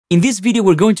In this video,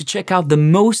 we're going to check out the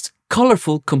most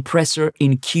colorful compressor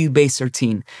in Cubase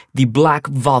 13, the black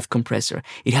Valve Compressor.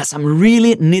 It has some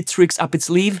really neat tricks up its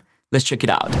sleeve. Let's check it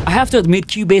out. I have to admit,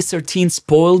 Cubase 13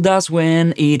 spoiled us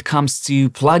when it comes to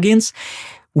plugins.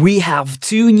 We have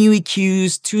 2 new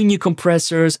EQs, 2 new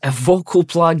compressors, a vocal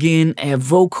plugin, a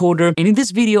vocoder, and in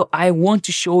this video I want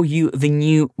to show you the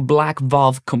new black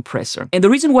Valve Compressor. And the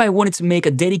reason why I wanted to make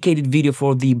a dedicated video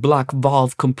for the black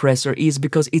Valve Compressor is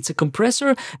because it's a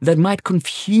compressor that might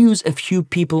confuse a few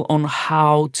people on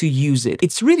how to use it.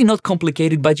 It's really not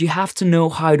complicated, but you have to know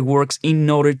how it works in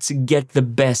order to get the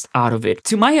best out of it.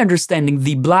 To my understanding,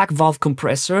 the black Valve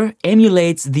Compressor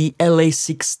emulates the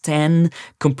LA610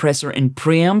 compressor and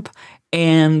preamp,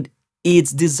 and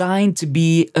it's designed to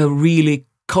be a really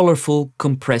colorful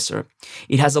compressor.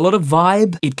 It has a lot of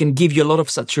vibe, it can give you a lot of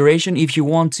saturation if you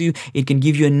want to, it can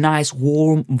give you a nice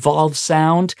warm valve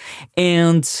sound,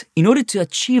 and in order to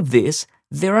achieve this,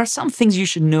 there are some things you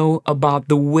should know about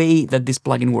the way that this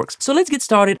plugin works. So let's get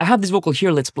started. I have this vocal here,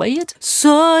 let's play it.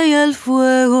 Soy el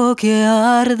fuego que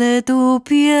arde tu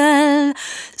piel,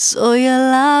 soy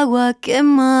el agua que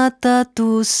mata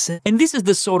tu sed. And this is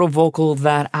the sort of vocal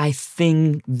that I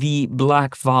think the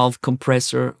black Valve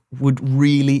Compressor would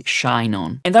really shine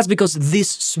on. And that's because this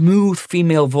smooth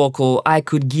female vocal, I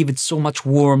could give it so much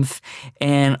warmth,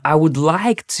 and I would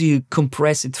like to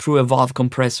compress it through a Valve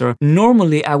compressor.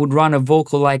 Normally, I would run a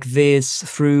vocal like this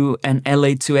through an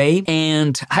LA2A,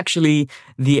 and actually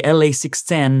the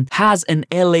LA610 has an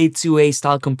LA2A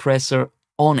style compressor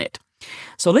on it.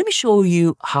 So let me show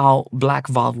you how black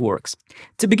Valve works.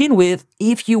 To begin with,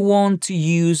 if you want to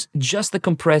use just the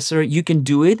compressor, you can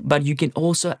do it, but you can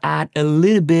also add a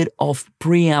little bit of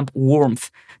preamp warmth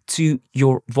to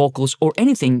your vocals or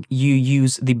anything you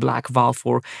use the black Valve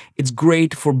for. It's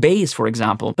great for bass, for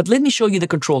example. But let me show you the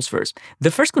controls first. The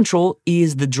first control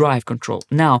is the drive control.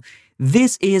 Now,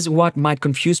 this is what might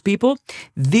confuse people.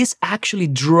 This actually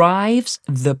drives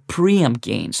the preamp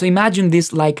gain. So imagine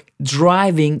this like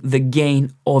driving the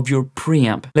gain of your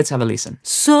preamp. Let's have a listen.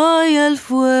 Soy el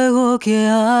fuego que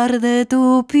arde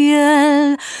tu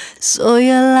piel, soy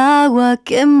el agua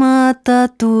que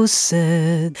mata tu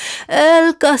sed.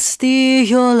 El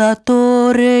castillo, la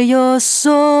torre, yo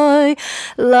soy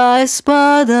la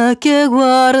espada que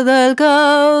guarda el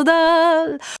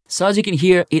caudal. So as you can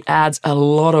hear, it adds a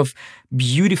lot of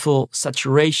beautiful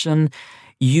saturation.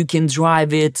 You can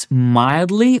drive it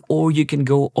mildly or you can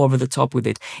go over the top with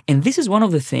it. And this is one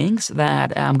of the things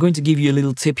that I'm going to give you a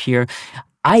little tip here.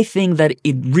 I think that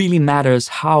it really matters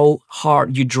how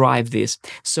hard you drive this.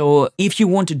 So if you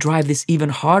want to drive this even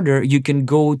harder, you can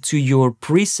go to your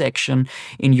pre-section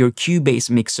in your Cubase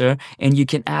mixer and you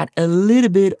can add a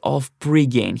little bit of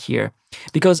pre-gain here.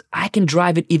 Because I can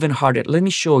drive it even harder. Let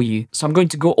me show you. So I'm going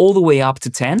to go all the way up to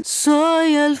 10.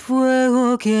 Soy el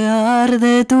fuego que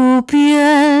arde tu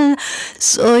piel,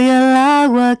 soy el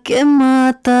agua que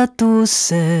mata tu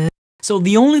sed. So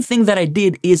the only thing that I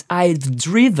did is I've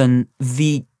driven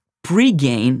the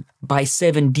pre-gain by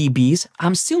 7 dBs.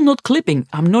 I'm still not clipping.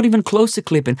 I'm not even close to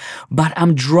clipping, but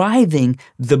I'm driving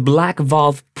the black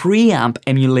Valve preamp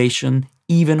emulation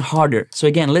even harder. So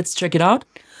again, let's check it out.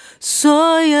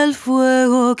 Soy el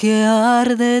fuego que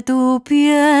arde tu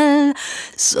piel,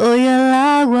 soy el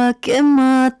agua que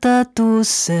mata tu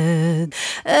sed.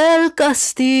 El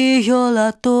castillo,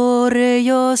 la torre,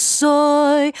 yo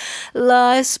soy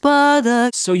la espada.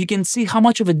 So you can see how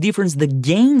much of a difference the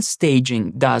gain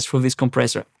staging does for this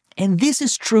compressor. And this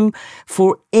is true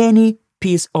for any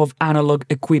piece of analog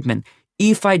equipment.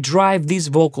 If I drive this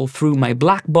vocal through my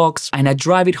black box and I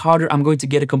drive it harder, I'm going to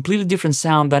get a completely different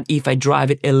sound than if I drive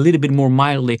it a little bit more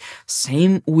mildly.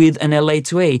 Same with an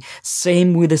LA2A,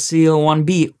 same with a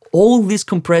CL1B. All these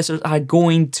compressors are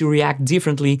going to react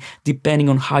differently depending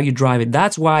on how you drive it.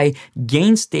 That's why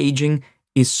gain staging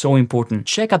is so important.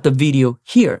 Check out the video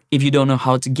here if you don't know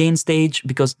how to gain stage,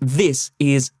 because this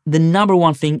is the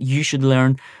 #1 thing you should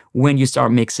learn when you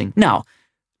start mixing. Now,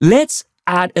 let's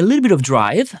add a little bit of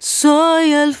drive.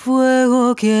 Soy el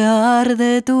fuego que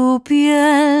arde tu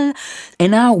piel.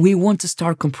 And now we want to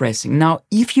start compressing. Now,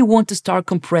 if you want to start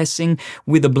compressing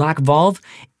with the black Valve,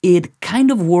 it kind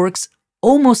of works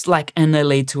almost like an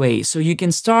LA2A. So you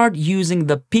can start using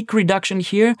the peak reduction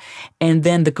here, and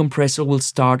then the compressor will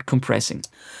start compressing.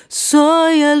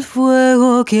 Soy el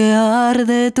fuego que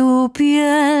arde tu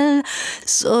piel,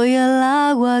 soy el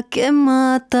agua que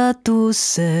mata tu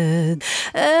sed.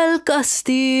 El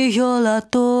castillo, la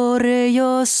torre,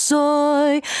 yo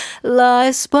soy la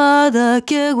espada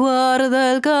que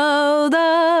guarda el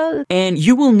caudal. And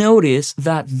you will notice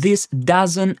that this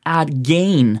doesn't add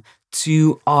gain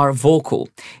to our vocal.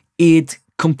 It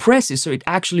compresses, so it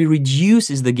actually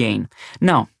reduces the gain.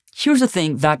 Now, here's the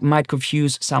thing that might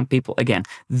confuse some people again.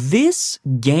 This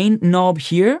gain knob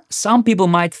here, some people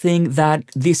might think that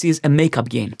this is a makeup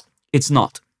gain. It's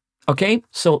not. Okay,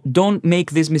 so don't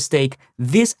make this mistake.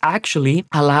 This actually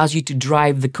allows you to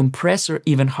drive the compressor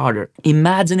even harder.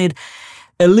 Imagine it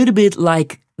a little bit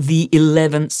like the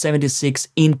 1176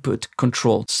 input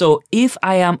control. So if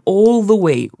I am all the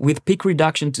way with peak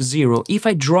reduction to 0, if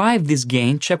I drive this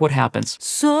gain, check what happens.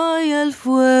 Soy el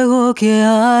fuego que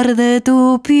arde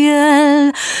tu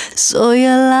piel, soy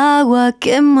el agua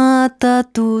que mata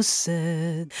tu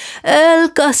sed, el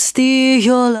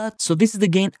castillo la... So this is the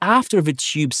gain after the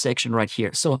tube section right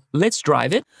here. So let's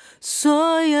drive it.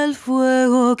 Soy el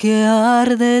fuego que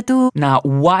arde tu... Now,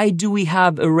 why do we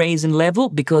have a raise in level?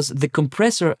 Because the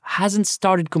compressor hasn't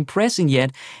started compressing yet,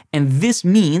 and this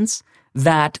means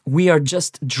that we are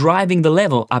just driving the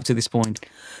level up to this point.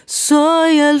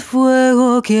 Soy el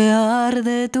fuego que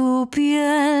arde tu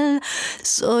piel,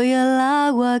 soy el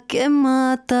agua que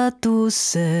mata tu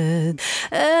sed,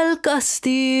 el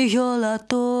castillo, la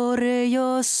torre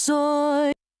yo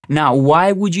soy. Now,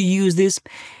 why would you use this?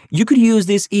 You could use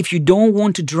this if you don't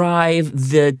want to drive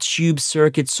the tube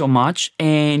circuit so much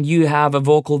and you have a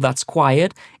vocal that's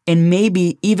quiet, and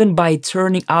maybe even by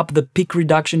turning up the peak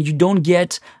reduction, you don't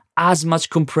get as much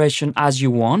compression as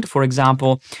you want. For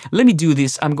example, let me do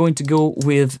this. I'm going to go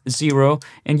with 0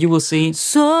 and you will see.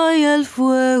 Soy el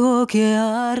fuego que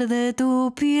arde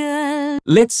tu piel.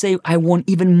 Let's say I want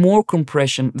even more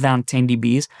compression than 10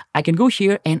 dBs. I can go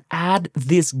here and add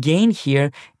this gain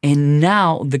here, and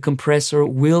now the compressor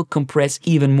will compress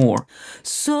even more.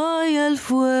 Soy el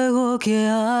fuego que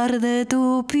arde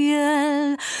tu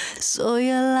piel, soy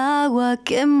el agua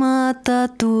que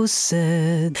mata tu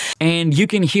sed. And you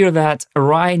can hear that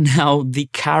right now the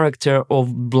character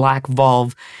of Black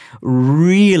Valve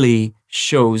really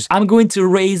shows. I'm going to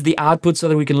raise the output so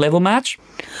that we can level match.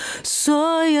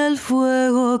 Soy el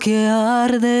fuego que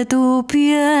arde tu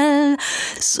piel,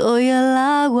 soy el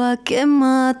agua que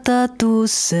mata tu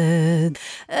sed,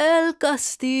 el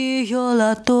castillo,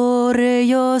 la torre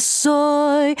yo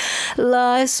soy,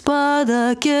 la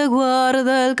espada que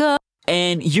guarda el...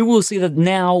 And you will see that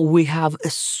now we have a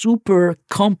super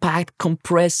compact,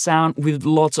 compressed sound with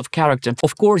lots of character.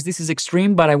 Of course, this is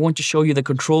extreme, but I want to show you the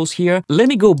controls here. Let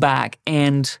me go back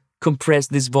and compress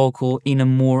this vocal in a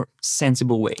more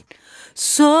sensible way.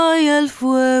 Soy el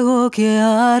fuego que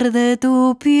arde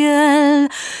tu piel,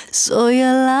 soy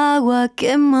el agua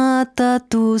que mata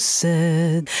tu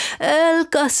sed, el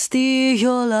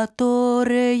castillo, la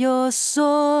torre yo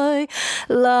soy,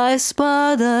 la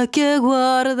espada que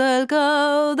guarda el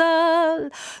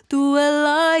caudal, tú el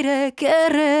aire que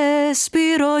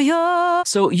respiro yo.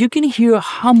 So you can hear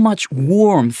how much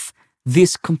warmth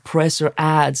this compressor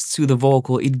adds to the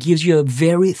vocal. It gives you a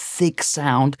very thick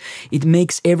sound. It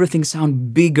makes everything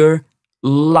sound bigger,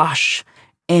 lush,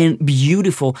 and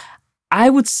beautiful.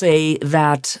 I would say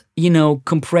that,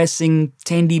 compressing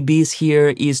 10 dBs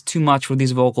here is too much for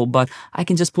this vocal, but I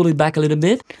can just pull it back a little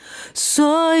bit.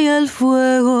 Soy el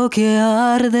fuego que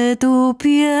arde tu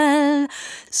piel,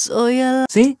 soy el...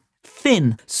 See?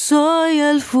 Thin. Soy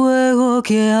el fuego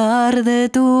que arde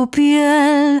tu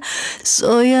piel,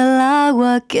 soy el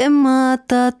agua que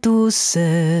mata tu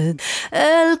sed,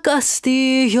 el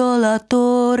castillo, la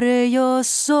torre yo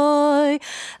soy,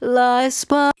 la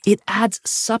espada. It adds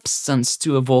substance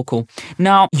to a vocal.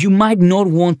 Now, you might not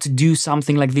want to do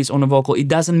something like this on a vocal. It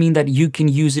doesn't mean that you can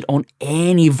use it on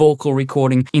any vocal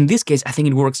recording. In this case, I think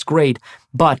it works great.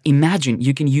 But imagine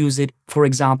you can use it, for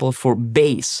example, for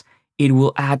bass. It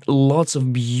will add lots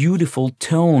of beautiful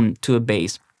tone to a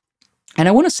bass. And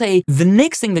I want to say the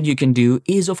next thing that you can do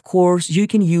is, of course, you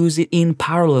can use it in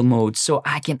parallel mode. So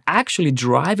I can actually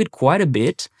drive it quite a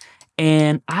bit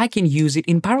and I can use it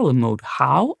in parallel mode.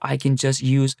 How? I can just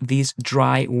use this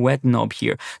dry wet knob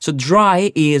here. So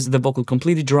dry is the vocal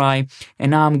completely dry,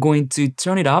 and now I'm going to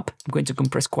turn it up. I'm going to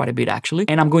compress quite a bit actually,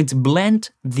 and I'm going to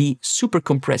blend the super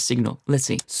compressed signal. Let's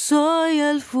see. Soy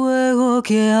el fuego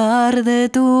que arde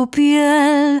tu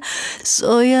piel,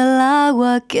 soy el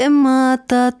agua que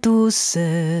mata tu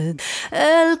sed,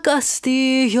 el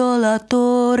castillo, la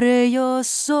torre yo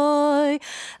soy,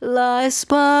 la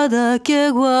espada que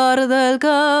guarda el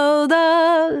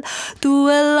caudal, tú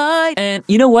el aire. And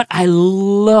you know what? I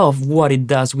love what it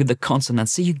does with the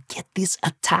consonants. So you get these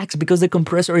attacks because the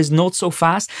compressor is not so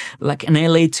fast, like an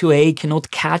LA2A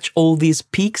cannot catch all these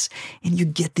peaks, and you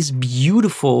get these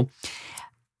beautiful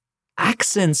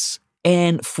accents.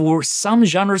 And for some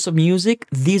genres of music,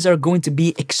 these are going to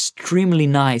be extremely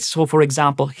nice. So for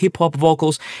example, hip-hop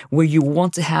vocals, where you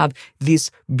want to have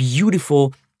this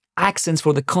beautiful accents,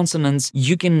 for the consonants,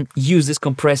 you can use this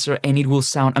compressor and it will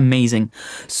sound amazing.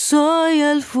 Soy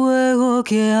el fuego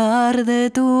que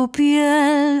arde tu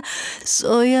piel,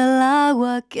 soy el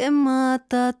agua que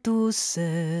mata tu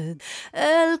sed,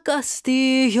 el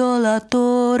castillo, la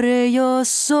torre, yo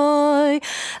soy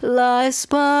la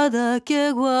espada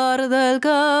que guarda el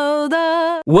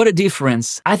caudal. What a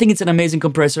difference. I think it's an amazing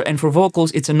compressor, and for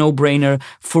vocals, it's a no-brainer.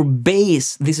 For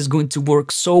bass, this is going to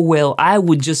work so well. I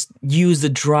would just use the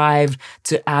drive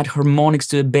to add harmonics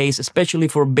to the bass, especially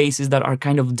for basses that are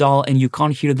kind of dull and you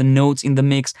can't hear the notes in the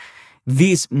mix.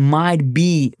 This might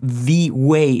be the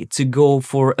way to go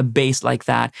for a bass like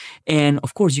that. And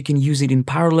of course, you can use it in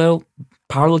parallel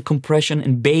compression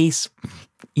and bass.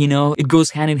 You know, it goes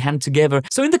hand in hand together.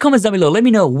 So in the comments down below, let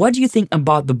me know, what do you think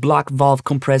about the black Valve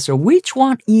compressor? Which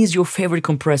one is your favorite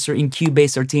compressor in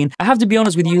Cubase 13? I have to be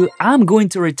honest with you, I'm going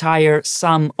to retire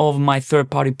some of my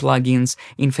third-party plugins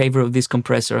in favor of this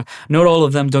compressor. Not all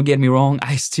of them, don't get me wrong,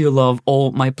 I still love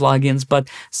all my plugins, but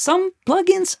some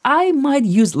plugins I might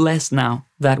use less now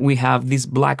that we have this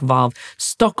black Valve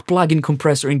stock plugin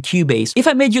compressor in Cubase. If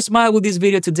I made you smile with this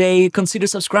video today, consider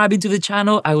subscribing to the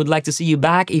channel. I would like to see you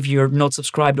back. If you're not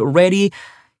subscribed already,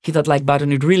 hit that like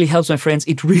button. It really helps, my friends.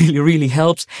 It really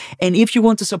helps. And if you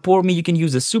want to support me, you can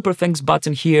use the super thanks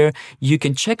button here. You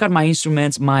can check out my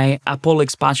instruments, my Apollo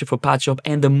expansion for Patch Shop,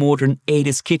 and the modern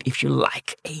 80s kit. If you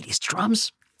like 80s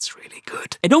drums, it's really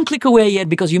good. And don't click away yet,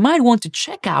 because you might want to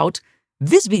check out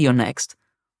this video next,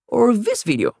 or this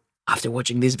video after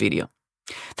watching this video.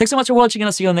 Thanks so much for watching, and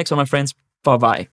I'll see you on the next one, my friends. Bye-bye.